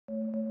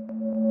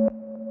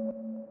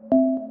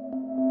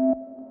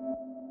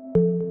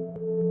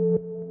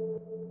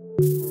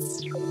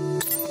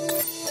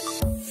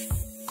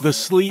The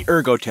Slee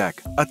Ergotec,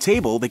 a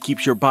table that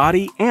keeps your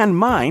body and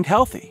mind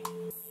healthy.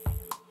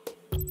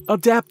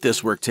 Adapt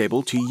this work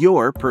table to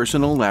your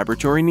personal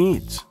laboratory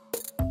needs.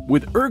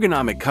 With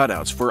ergonomic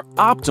cutouts for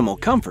optimal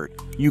comfort,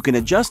 you can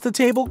adjust the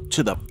table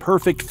to the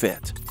perfect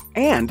fit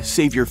and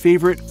save your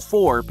favorite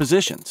 4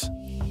 positions.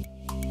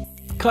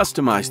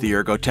 Customize the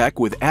Ergotec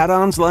with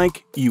add-ons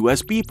like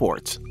USB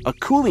ports, a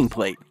cooling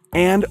plate,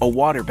 and a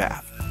water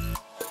bath.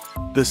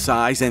 The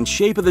size and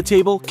shape of the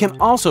table can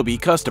also be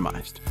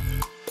customized.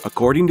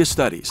 According to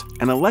studies,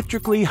 an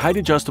electrically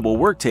height-adjustable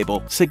work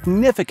table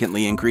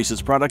significantly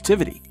increases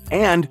productivity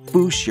and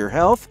boosts your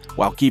health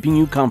while keeping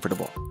you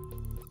comfortable.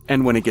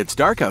 And when it gets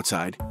dark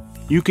outside,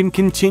 you can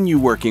continue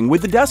working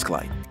with the desk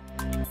light.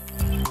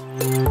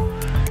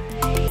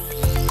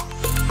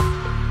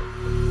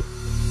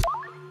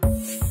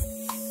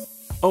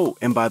 Oh,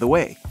 and by the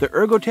way, the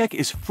Ergotec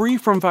is free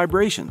from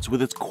vibrations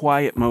with its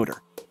quiet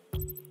motor,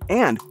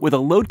 and with a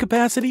load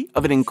capacity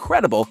of an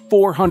incredible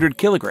 400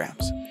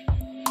 kilograms.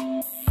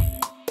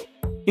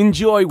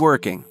 Enjoy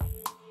working.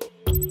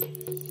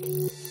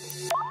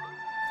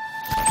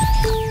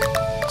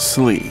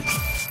 Slee.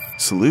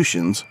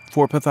 Solutions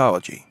for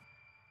pathology.